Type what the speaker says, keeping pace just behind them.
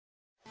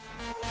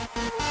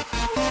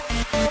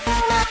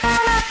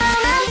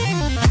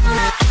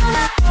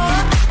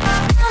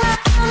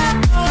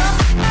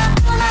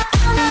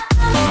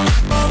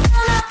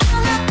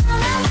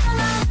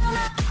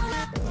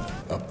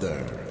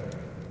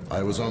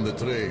was on the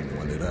train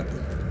when it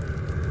happened.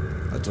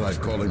 I tried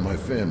calling my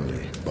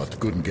family, but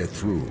couldn't get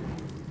through.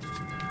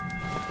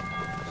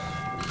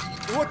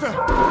 What the?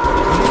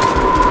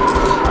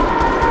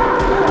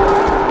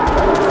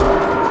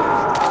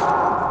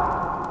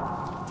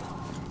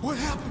 What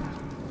happened?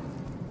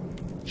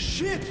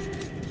 Shit!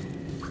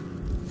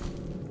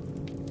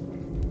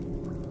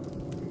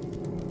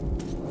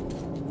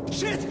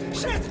 Shit!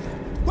 Shit!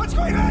 What's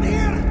going on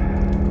here?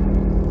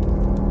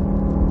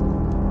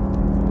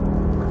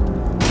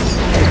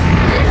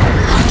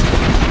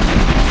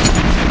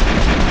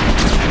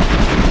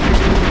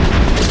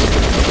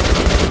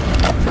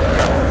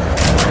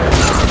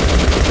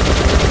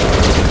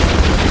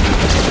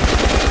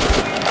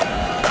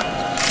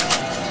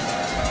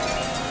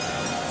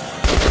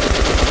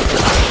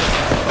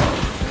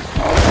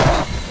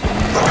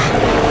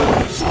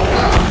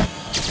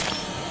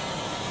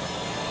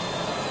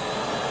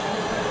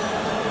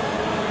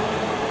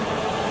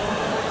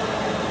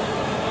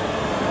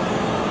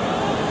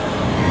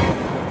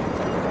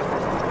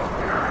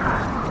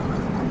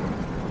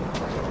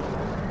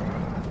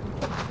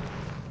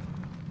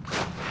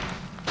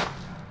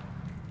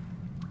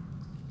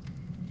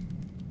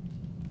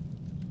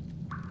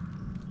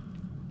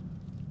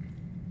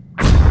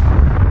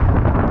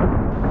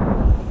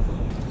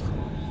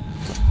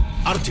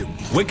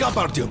 Artyom! Wake up,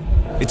 Artyom!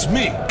 It's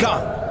me,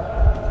 Khan!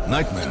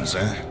 Nightmares,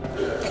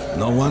 eh?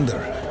 No wonder,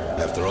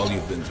 after all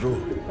you've been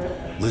through.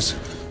 Listen,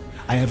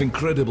 I have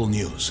incredible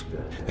news.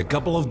 A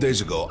couple of days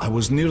ago, I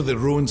was near the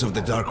ruins of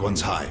the Dark One's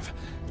hive,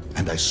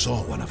 and I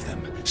saw one of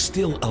them,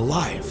 still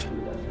alive.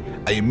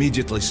 I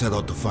immediately set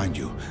out to find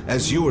you,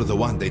 as you were the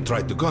one they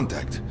tried to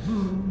contact,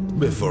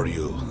 before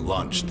you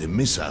launched the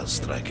missile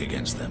strike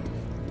against them.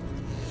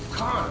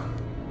 Khan,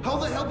 how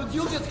the hell did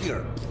you get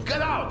here?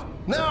 Get out,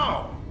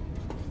 now!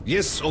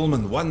 Yes,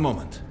 Ullman, one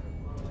moment.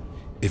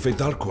 If a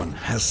Dark One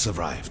has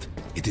survived,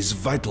 it is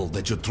vital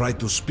that you try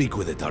to speak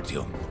with it,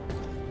 Artyom.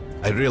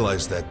 I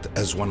realize that,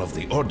 as one of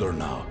the Order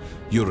now,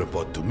 you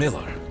report to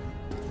Miller.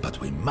 But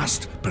we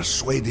must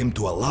persuade him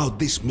to allow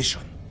this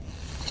mission.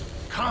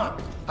 Khan,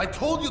 I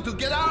told you to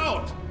get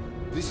out!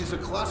 This is a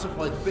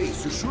classified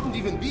base. You shouldn't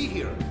even be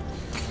here.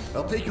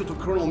 I'll take you to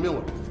Colonel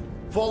Miller.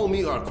 Follow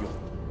me, Artyom.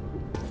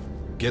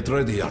 Get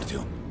ready,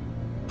 Artyom.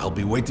 I'll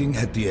be waiting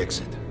at the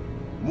exit.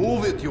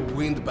 Move it, you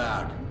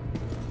windbag.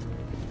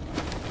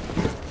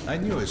 I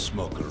knew a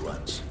smoker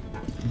once.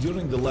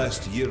 During the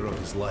last year of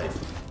his life,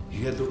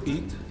 he had to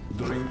eat,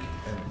 drink,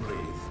 and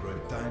breathe through a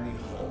tiny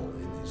hole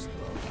in his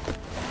throat.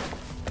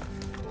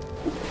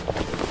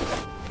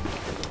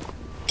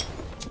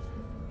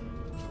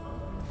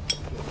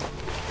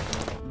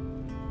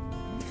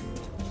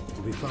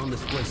 We found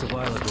this place a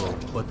while ago,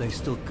 but they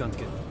still can't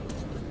get...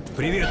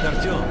 Привет,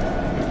 Artyom!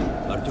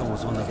 Artyom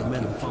was one of the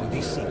men who found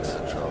these seats.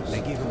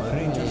 They gave him a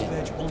ranger's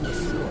badge on the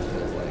spot.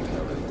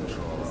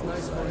 It's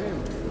nice for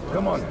him.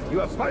 Come on, you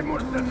have 5 more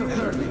sets of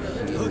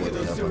turns. Look at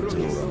those two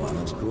rookies.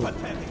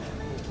 Pathetic.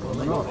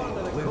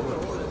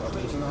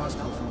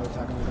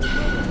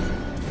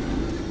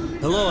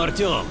 Hello,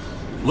 Artyom.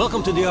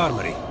 Welcome to the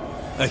armory.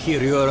 I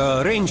hear you're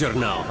a ranger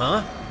now,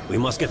 huh? We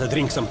must get a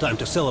drink sometime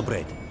to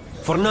celebrate.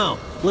 For now,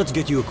 let's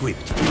get you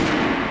equipped.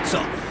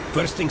 So,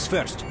 first things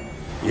first.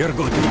 You're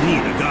going to need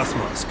a gas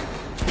mask.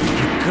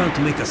 You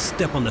can't make a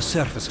step on the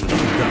surface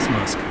without a gas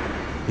mask.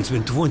 It's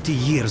been 20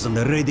 years and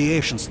the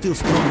radiation's still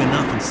strong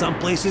enough in some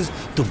places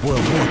to boil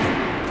water.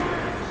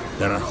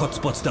 There are hot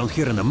spots down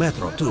here in the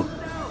metro, too.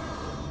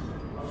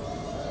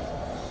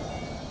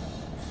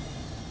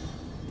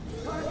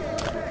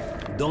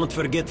 Don't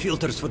forget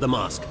filters for the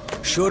mask.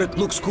 Sure, it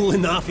looks cool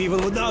enough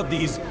even without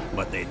these,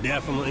 but they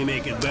definitely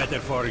make it better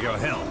for your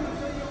health.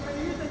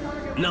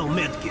 Now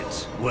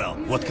medkits. Well,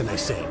 what can I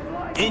say?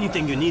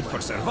 Anything you need for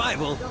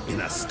survival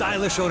in a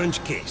stylish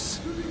orange case.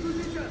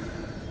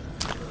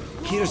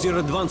 Here's your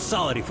advance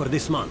salary for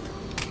this month.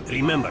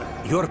 Remember,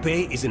 your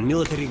pay is in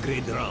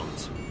military-grade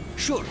rounds.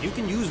 Sure, you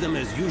can use them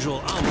as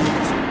usual ammo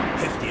for some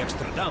hefty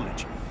extra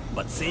damage,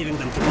 but saving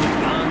them to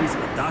buy guns,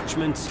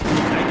 attachments,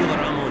 regular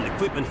ammo and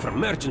equipment from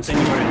merchants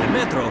anywhere in the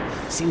metro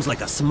seems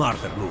like a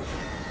smarter move.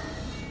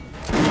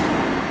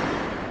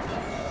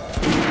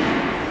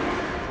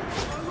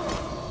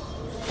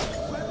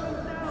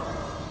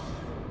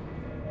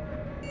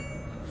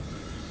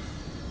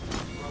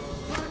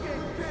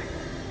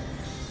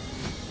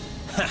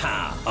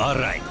 Haha,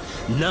 alright.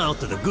 Now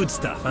to the good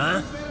stuff,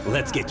 huh?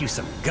 Let's get you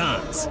some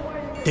guns.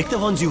 Take the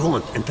ones you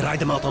want and try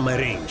them out on my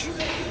range.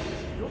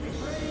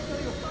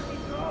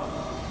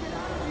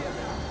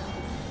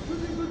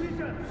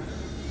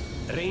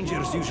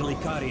 Rangers usually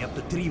carry up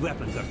to 3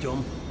 weapons,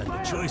 Artyom, and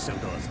the choice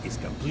of those is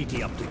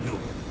completely up to you.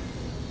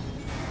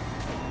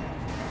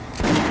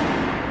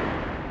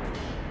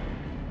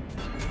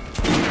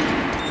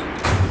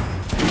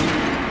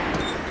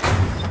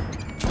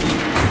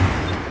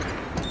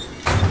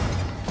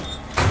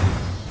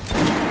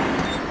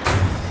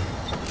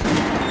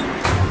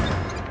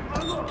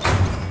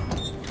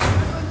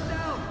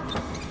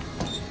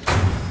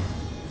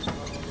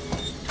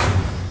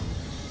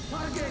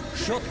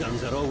 Shotgun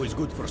guns are always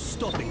good for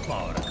stopping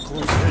power at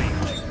close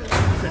range.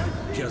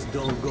 Just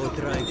don't go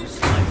trying to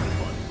snipe with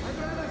one.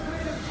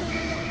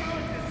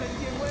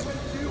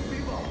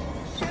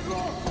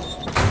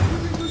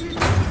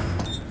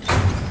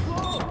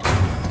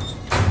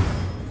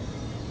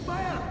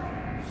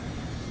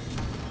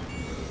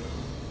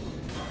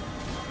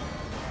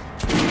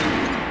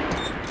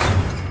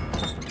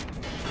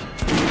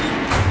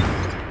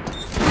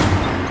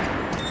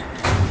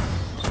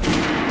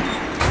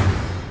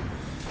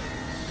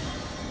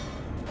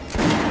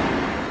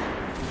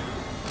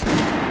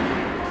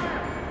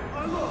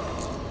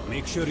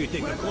 Make sure you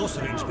take a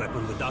close-range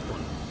weapon with that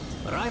one.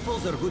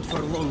 Rifles are good for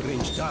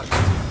long-range targets,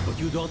 but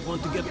you don't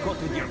want to get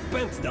caught with your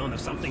pants down if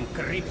something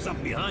creeps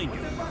up behind you.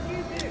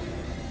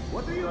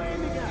 What are you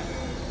aiming at?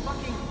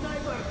 Fucking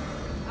sniper!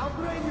 I'll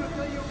train you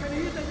so you can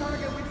hit the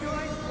target with your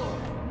eyes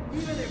closed.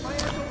 Even if I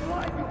have to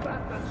blind you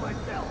bastards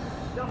myself.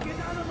 Now get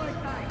out of my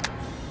sight!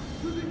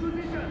 Choosing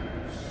position!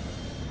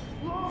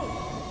 Close!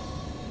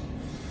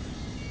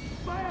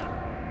 Fire!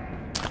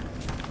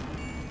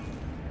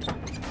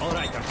 All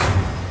right, Arthur.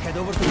 Head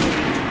over to the range and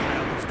try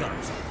out those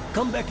guns.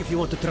 Come back if you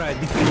want to try a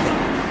different gun.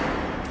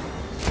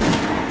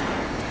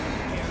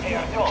 Hey,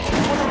 Artyom,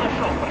 put on the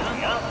show for me,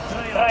 huh?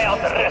 Try out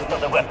the rest of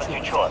the weapons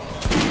you chose.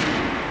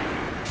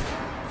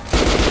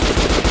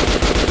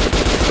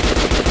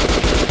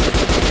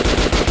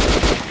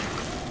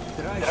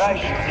 Try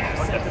shooting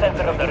for the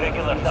center of the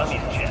regular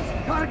dummy's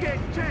chest. Target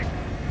check!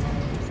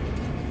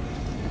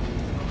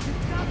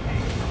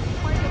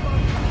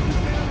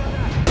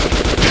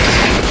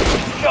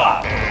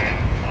 Sharp!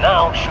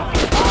 Now shoot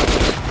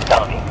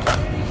dummy.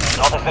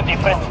 Notice the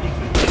difference?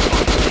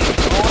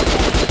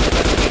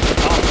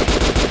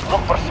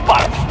 Look for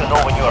sparks to know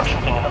when you are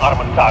shooting an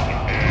armored target.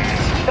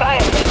 Try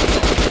it.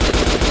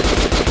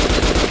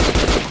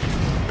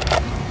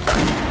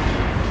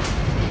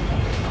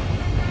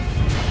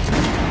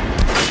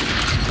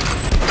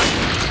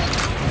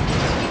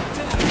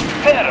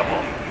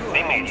 Terrible!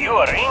 They made you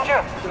a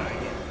ranger?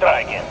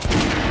 Try again.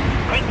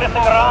 Quit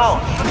messing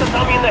around. Shoot the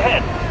dummy in the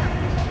head.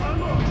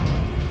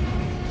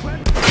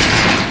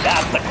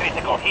 That's the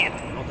critical hit.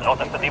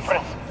 Notice the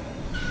difference?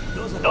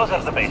 Those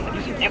are the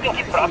basics. You can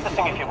keep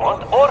practicing if you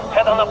want, or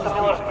head on up to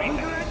Miller's briefing.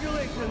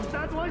 Congratulations,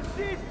 that was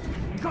it!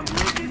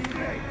 Completed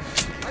great!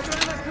 I'd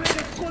rather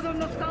create a squad of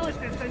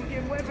nostalgists than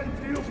give weapons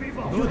to you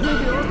people! We're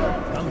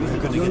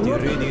gonna get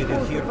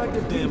irradiated here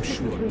for damn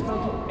sure.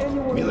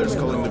 Miller's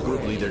calling the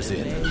group leaders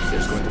in.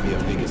 There's going to be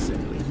a big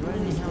assembly.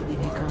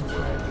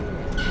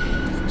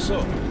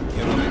 So,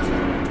 you're on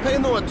it. Pay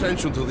no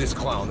attention to this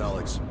clown,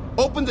 Alex.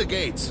 Open the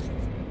gates.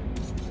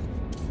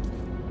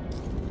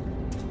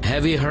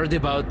 Have you heard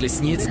about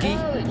Lesnitsky?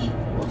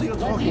 What are you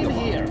talking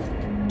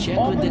about? Check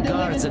with the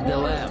guards at the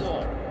lab.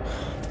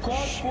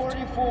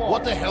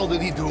 What the hell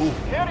did he do?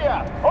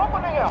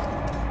 Opening up!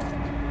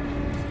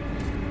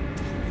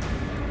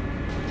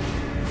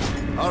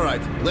 All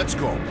right, let's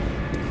go.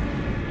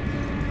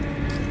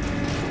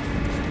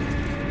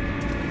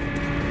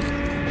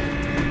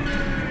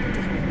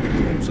 The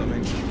tombs of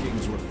ancient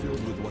kings were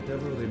filled with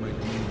whatever they might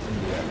need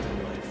in the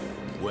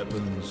afterlife.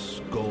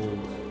 Weapons, gold,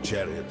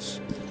 chariots.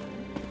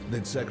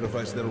 They'd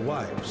sacrifice their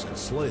wives and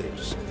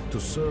slaves to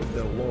serve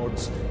their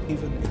lords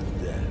even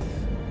in death.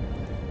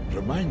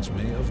 Reminds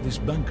me of this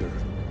bunker.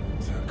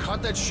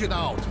 Cut that shit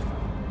out.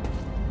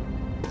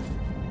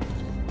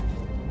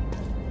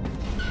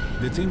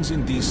 The things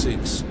in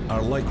D6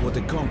 are like what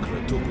the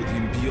conqueror took with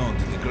him beyond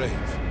the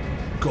grave.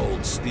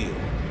 Gold steel,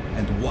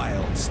 and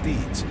wild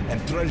steeds,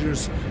 and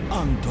treasures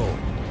untold.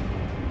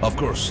 Of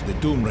course, the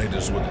Tomb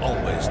Raiders would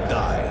always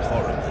die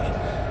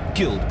horribly,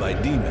 killed by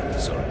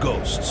demons or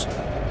ghosts,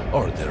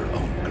 or their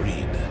own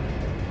greed.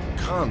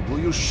 Khan, will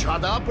you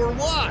shut up or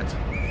what?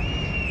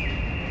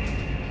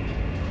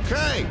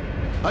 Hey,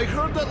 I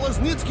heard that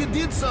Lesnitsky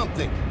did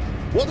something.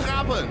 What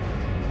happened?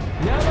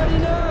 Nobody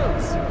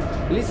knows!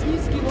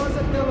 Lesnitsky was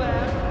at the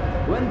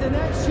lab. When the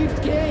next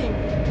shift came,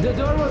 the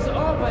door was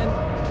open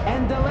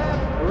and the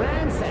lab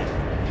ransacked.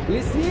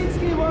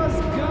 Lesnitsky was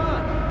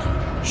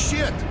gone.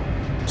 Shit!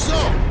 So,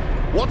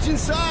 what's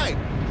inside?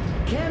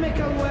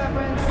 Chemical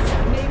weapons,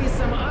 maybe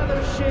some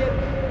other shit.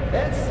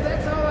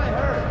 That's all I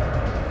heard.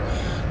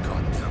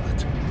 God damn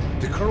it.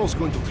 The Colonel's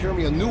going to tear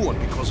me a new one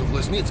because of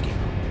Lesnitsky.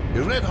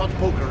 A red-hot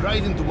poker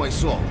right into my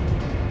soul.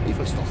 If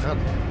I still had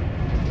one.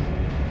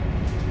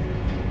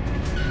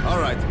 All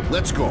right,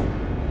 let's go.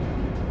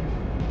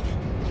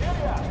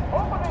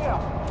 Opening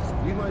up!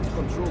 We might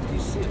control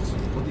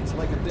D6, but it's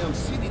like a damn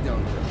city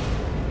down here.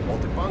 All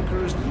the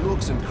bunkers, the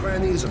nooks and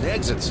crannies and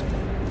exits.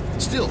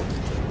 Still,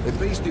 the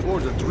base the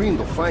order dreamed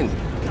of finding.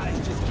 Guys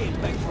just came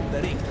back from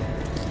the ring.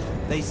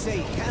 They say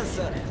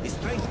Hansa is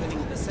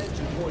strengthening the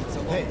sentry points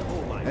along the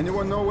whole line.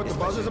 Anyone know what the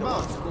buzz is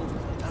about?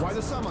 Why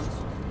the summons?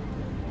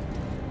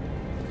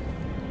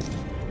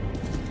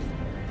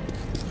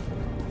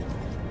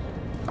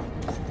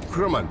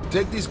 Crewman,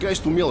 take these guys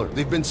to Miller.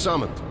 They've been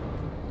summoned.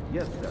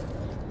 Yes, sir.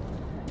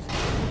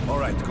 All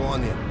right, go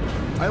on in.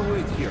 I'll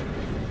wait here.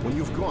 When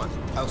you've gone,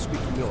 I'll speak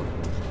to Miller.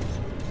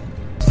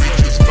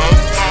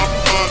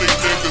 money,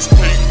 niggas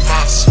hate my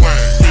swag.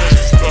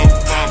 Bitches love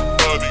my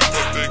money,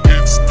 but they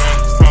get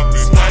stuck from me.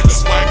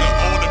 Swagger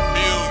on a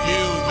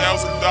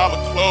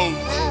 $1,000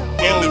 clothes.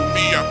 Killing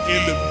me, I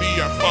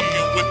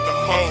fucking with the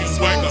hoes.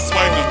 Swagger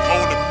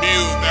on a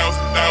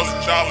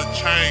 $1,000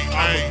 chain.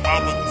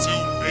 I'm a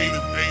 2, ain't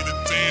a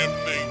damn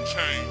thing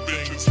change.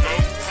 Bitches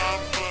love